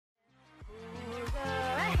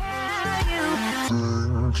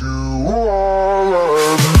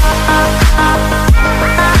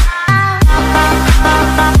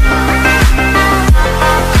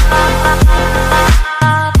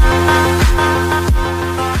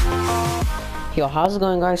Yo, how's it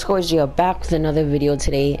going, guys? Gio back with another video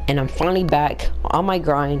today, and I'm finally back on my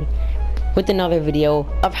grind with another video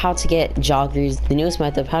of how to get joggers, the newest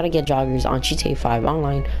method of how to get joggers on GTA 5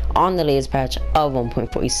 online on the latest patch of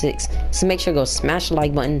 1.46. So make sure to go smash the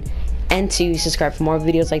like button and to subscribe for more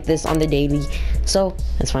videos like this on the daily. So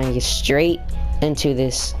let's finally get straight into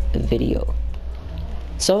this video.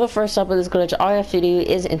 So the first step of this glitch, all you have to do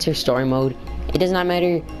is enter story mode. It does not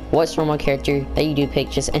matter what story mode character that you do pick,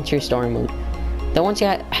 just enter story mode. Then once you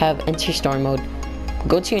have enter story mode,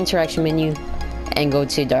 go to your interaction menu and go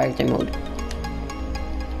to director mode.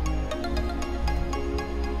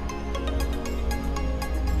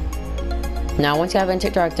 Now once you have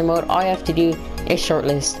entered director mode, all you have to do is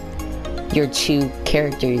shortlist your two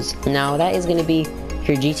characters. Now that is going to be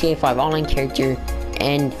your GTA 5 online character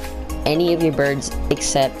and any of your birds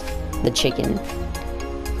except the chicken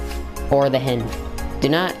or the hen. Do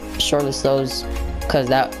not shortlist those because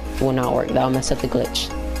that will not work. That will mess up the glitch.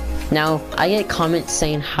 Now I get comments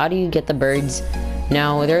saying, how do you get the birds?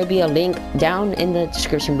 Now there will be a link down in the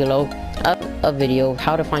description below of a video of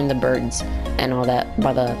how to find the birds and all that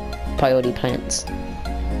by the peyote plants.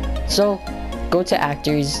 So go to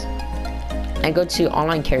actors and go to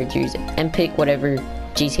online characters and pick whatever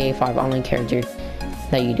GTA 5 online character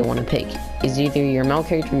that you do want to pick. Is either your male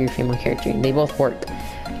character or your female character. They both work.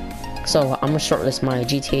 So I'm gonna shortlist my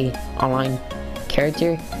GTA online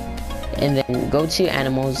character and then go to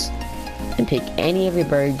animals and pick any of your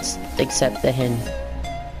birds except the hen.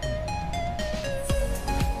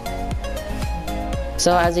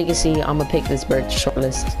 So as you can see, I'm gonna pick this bird to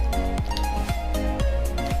shortlist.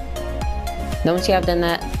 Then once you have done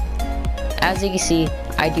that, as you can see,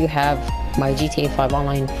 I do have my GTA 5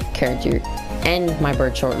 online character and my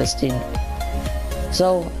bird shortlisted.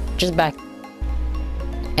 So just back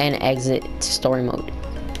and exit to story mode.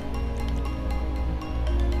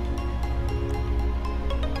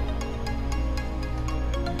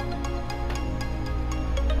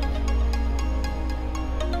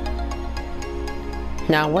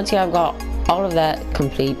 Now once you have got all of that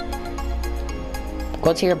complete,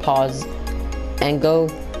 go to your pause and go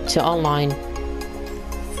to online,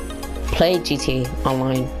 play GTA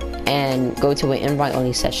online, and go to an invite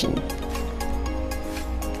only session.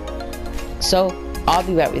 So I'll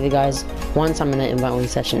be back with you guys once I'm in an invite only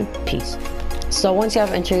session. Peace. So once you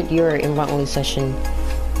have entered your invite only session,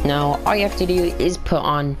 now all you have to do is put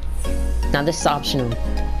on, now this is optional.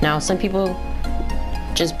 Now some people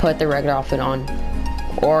just put the regular outfit on,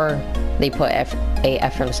 or they put a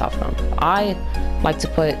effortless outfit on. I like to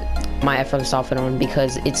put my effortless outfit on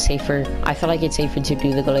because it's safer. I feel like it's safer to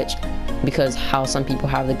do the glitch because how some people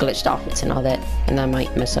have the glitched outfits and all that, and that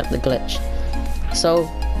might mess up the glitch. So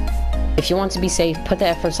if you want to be safe, put the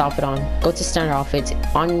effortless outfit on, go to standard outfits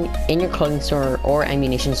in your clothing store or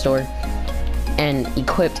ammunition store and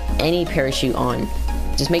equip any parachute on.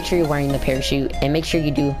 Just make sure you're wearing the parachute and make sure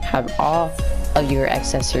you do have all of your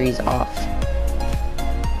accessories off.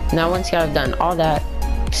 Now once you have done all that,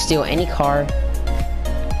 steal any car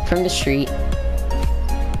from the street.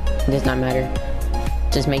 It does not matter.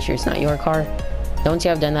 Just make sure it's not your car. Then once you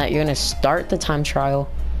have done that, you're gonna start the time trial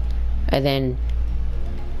and then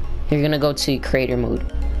you're gonna go to creator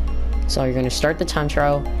mode. So you're gonna start the time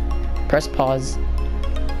trial, press pause,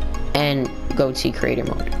 and go to creator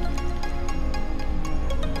mode.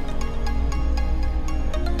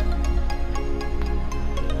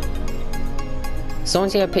 So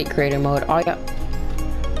once you have picked creator mode, all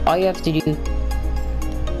you have to do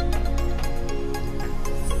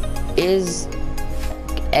is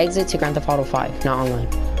exit to Grand Theft Auto 5, not online.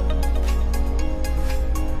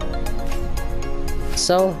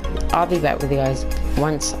 So I'll be back with you guys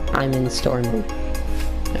once I'm in story mode.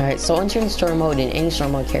 Alright, so once you're in story mode in any story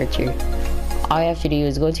mode character, all you have to do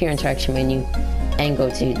is go to your interaction menu and go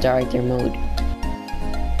to director mode.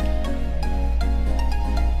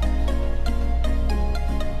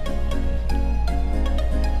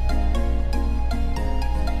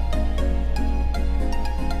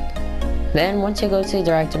 Then once you go to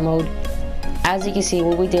director mode, as you can see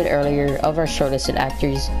what we did earlier of our shortlisted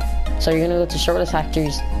actors. So you're gonna go to shortlist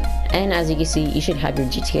actors, and as you can see, you should have your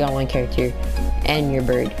GTA Online character and your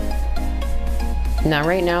bird. Now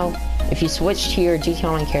right now, if you switch to your GTA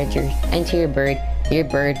Online character and to your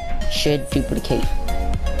bird should duplicate.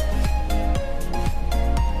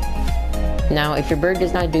 Now if your bird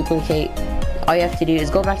does not duplicate, all you have to do is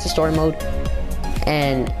go back to story mode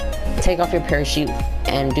and take off your parachute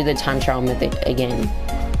and do the time trial method again.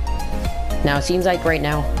 Now it seems like right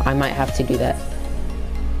now I might have to do that.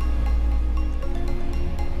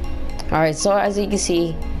 Alright, so as you can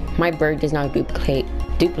see, my bird does not duplicate.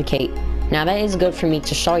 Now that is good for me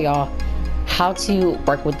to show y'all how to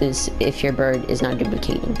work with this if your bird is not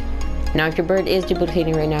duplicating. Now if your bird is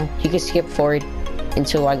duplicating right now, you can skip forward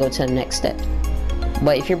until I go to the next step.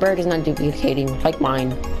 But if your bird is not duplicating like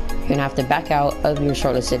mine, you're gonna have to back out of your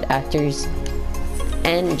shortlisted actors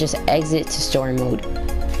and just exit to story mode.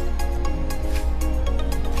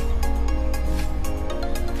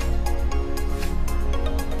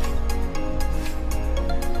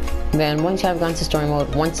 Then once you have gone to story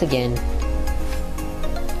mode, once again,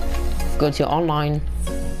 go to online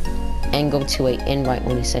and go to a invite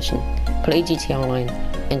only session. Play GTA Online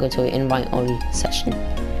and go to an invite only session.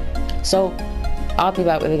 So I'll be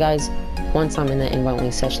back with you guys once I'm in the invite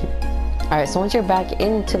only session. Alright, so once you're back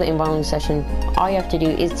into the invite only session, all you have to do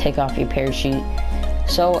is take off your parachute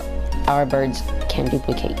so our birds can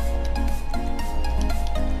duplicate.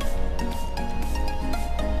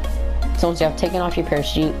 So once you have taken off your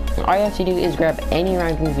parachute, all you have to do is grab any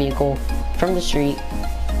random vehicle from the street.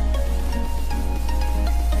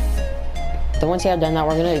 So once you have done that,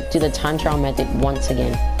 we're going to do the time trial method once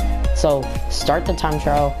again. So start the time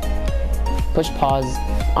trial, push pause,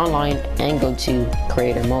 online, and go to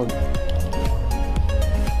creator mode.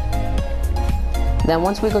 Then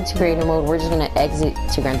once we go to creator mode, we're just going to exit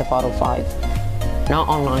to Grand Theft Auto 5. Not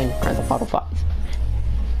online, Grand Theft Auto 5.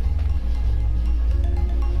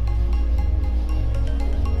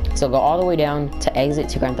 So go all the way down to exit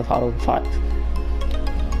to Grand Theft Auto 5.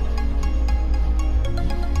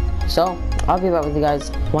 So I'll be back with you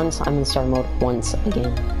guys once I'm in story mode once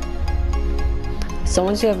again. So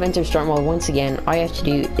once you have entered story mode once again, all you have to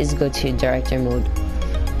do is go to director mode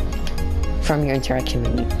from your interaction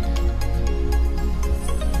menu.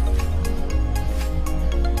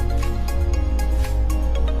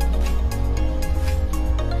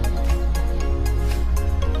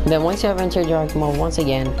 Then once you have entered director mode once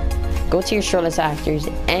again, go to your shortlist actors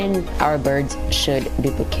and our birds should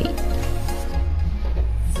duplicate.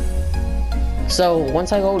 So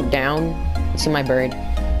once I go down to my bird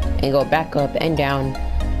and go back up and down,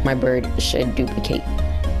 my bird should duplicate.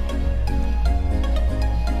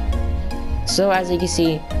 So as you can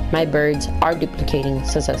see, my birds are duplicating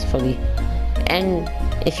successfully. And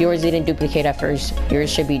if yours didn't duplicate at first, yours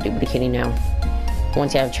should be duplicating now,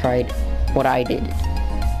 once you have tried what I did.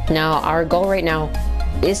 Now our goal right now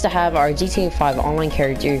is to have our GTA 5 online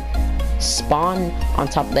character spawn on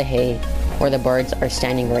top of the hay where the birds are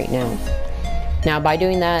standing right now. Now by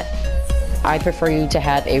doing that, I prefer you to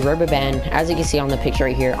have a rubber band, as you can see on the picture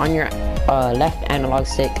right here, on your left analog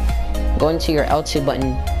stick. Go into your L2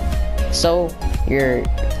 button, so your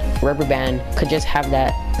rubber band could just have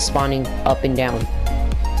that spawning up and down.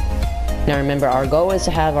 Now remember, our goal is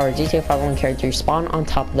to have our GTA 5 online character spawn on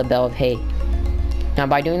top of the bale of hay. Now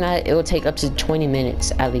by doing that, it will take up to 20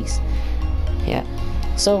 minutes at least. Yeah.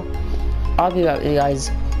 So I'll be back with you guys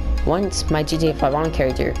once my GTA 5 online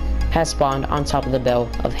character has spawned on top of the bale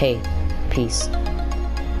of hay. Peace.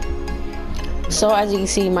 So as you can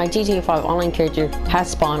see, my GTA 5 online character has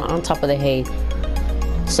spawned on top of the hay.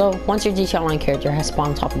 So once your GTA Online character has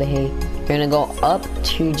spawned on top of the hay, you're gonna go up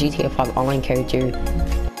to GTA 5 online character.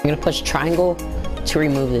 You're gonna push triangle to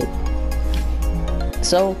remove it.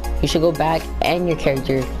 So you should go back and your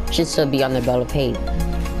character should still be on the bale of hay.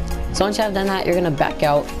 So once you have done that, you're gonna back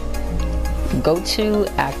out, go to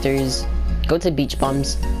actors, go to beach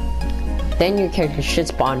bums, then your character should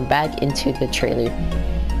spawn back into the trailer.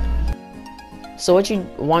 So what you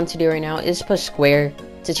want to do right now is push square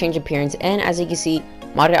to change appearance, and as you can see,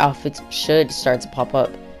 modded outfits should start to pop up.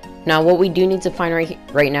 Now what we do need to find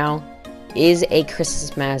right now is a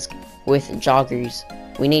Christmas mask with joggers.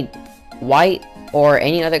 We need white or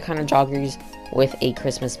any other kind of joggers with a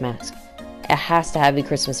Christmas mask. It has to have a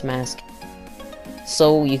Christmas mask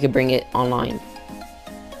so you can bring it online.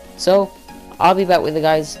 So I'll be back with you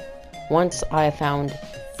guys once I have found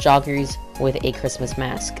joggers with a Christmas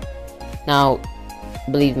mask. Now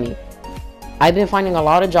believe me, I've been finding a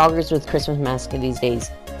lot of joggers with Christmas masks these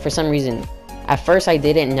days for some reason. At first I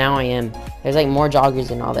didn't, now I am. There's like more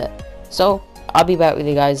joggers and all that. So I'll be back with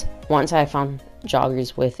you guys once I found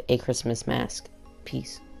joggers with a Christmas mask.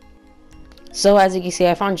 Peace. So as you can see,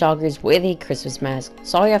 I found joggers with a Christmas mask.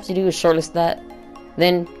 So all you have to do is shortlist that,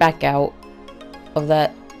 then back out of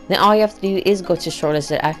that. Then all you have to do is go to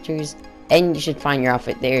shortlisted actors, and you should find your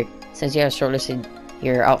outfit there since you have shortlisted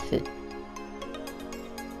your outfit.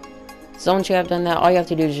 So once you have done that, all you have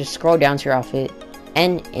to do is just scroll down to your outfit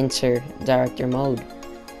and enter director mode.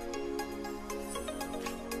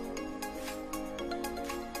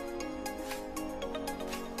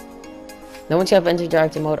 Then once you have entered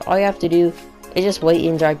director mode, all you have to do is just wait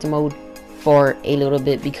in director mode for a little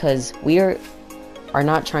bit because we are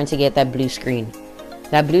not trying to get that blue screen.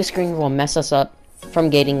 that blue screen will mess us up from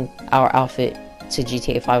getting our outfit to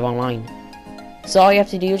GTA 5 Online. So all you have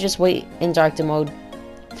to do is just wait in interactive mode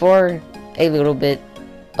for a little bit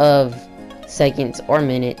of seconds or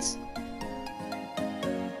minutes.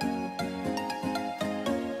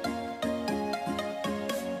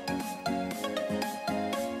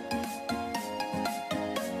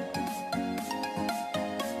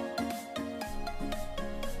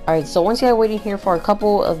 Alright, so once you have waited here for a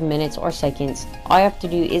couple of minutes or seconds, all you have to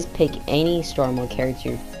do is pick any story mode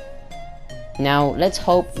character. Now, let's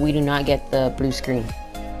hope we do not get the blue screen.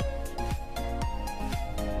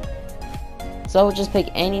 So just pick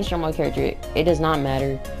any story mode character. It does not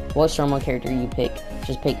matter what story mode character you pick.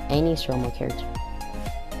 Just pick any story mode character.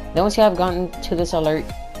 Then once you have gotten to this alert,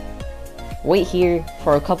 wait here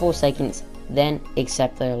for a couple of seconds, then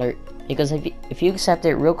accept the alert. Because if you accept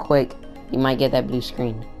it real quick, you might get that blue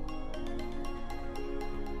screen.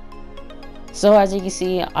 So as you can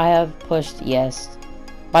see, I have pushed yes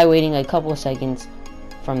by waiting a couple of seconds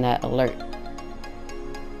from that alert.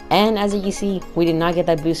 And as you can see, we did not get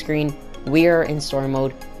that blue screen. We are in story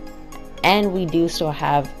mode, and we do still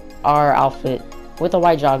have our outfit with the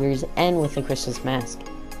white joggers and with the Christmas mask.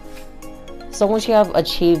 So once you have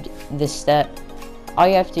achieved this step, all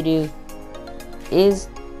you have to do is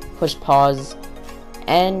push pause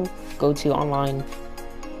and go to online.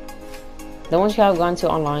 Then once you have gone to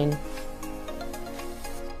online,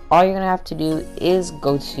 all you're gonna have to do is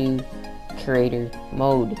go to creator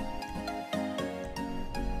mode.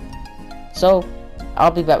 So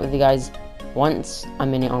I'll be back with you guys once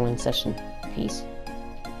I'm in an online session. Peace.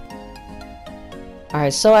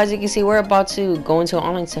 Alright, so as you can see, we're about to go into an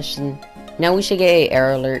online session. Now we should get an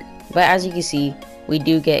error alert, but as you can see, we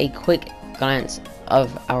do get a quick glance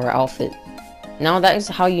of our outfit. Now that is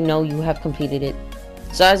how you know you have completed it.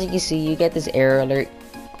 So as you can see, you get this error alert.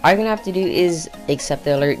 All you're gonna have to do is accept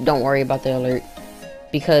the alert. Don't worry about the alert,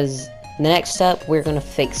 because the next step we're gonna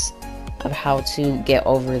fix of how to get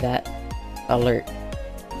over that alert.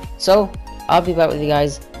 So I'll be back with you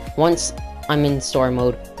guys once I'm in story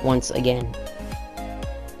mode once again.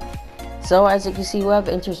 So as you can see, we have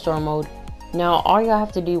entered story mode. Now all you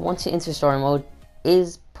have to do once you enter story mode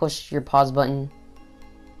is push your pause button.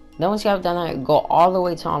 Then once you have done that, go all the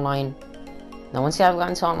way to online. Now once you have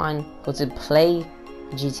gotten to online, go to play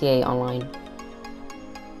GTA Online.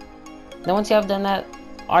 Then once you have done that,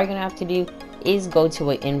 all you're gonna have to do is go to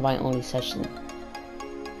an invite only session.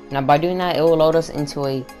 Now by doing that, it will load us into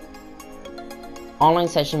a online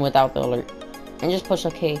session without the alert, and just push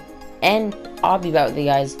OK, and I'll be back with you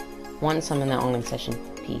guys once I'm in that online session.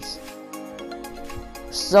 Peace.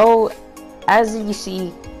 So as you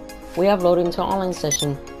see, we have loaded into an online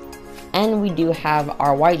session, and we do have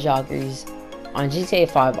our white joggers on GTA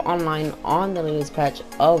 5 Online on the latest patch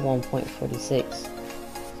of 1.46.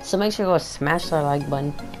 So make sure to go smash that like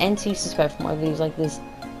button and to subscribe for more videos like this,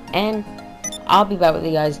 and I'll be back with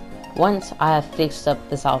you guys once I have fixed up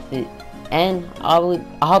this outfit, and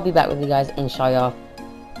I'll be back with you guys and show y'all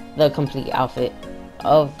the complete outfit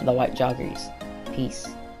of the white joggers. Peace.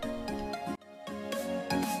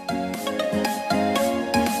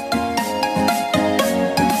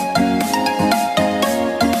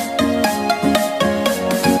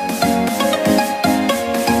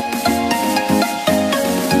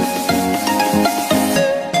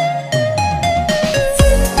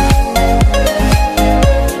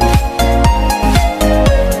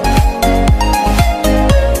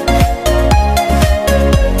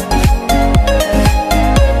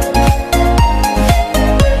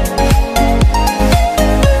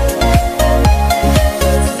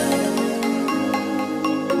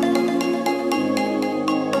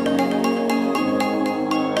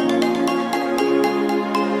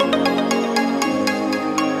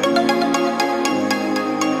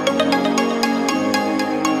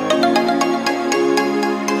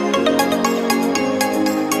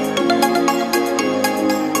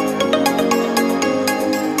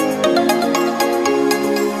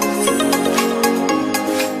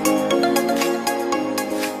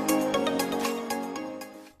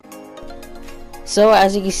 So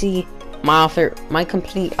as you can see, my outfit, my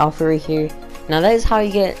complete outfit right here. Now that is how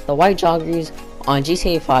you get the white joggers on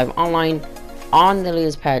GTA 5 Online on the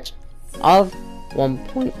latest patch of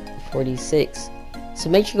 1.46. So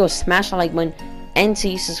make sure you go smash the like button and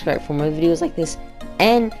to subscribe for more videos like this.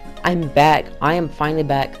 And I'm back. I am finally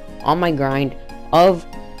back on my grind of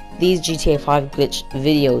these GTA 5 glitch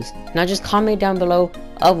videos. Now just comment down below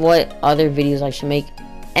of what other videos I should make,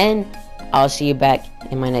 and I'll see you back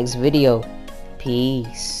in my next video.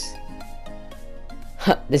 Peace.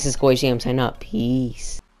 This is Koichi. I'm signing up.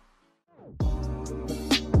 Peace.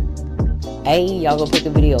 A, y'all go pick a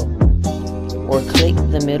video, or click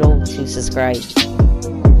the middle to subscribe.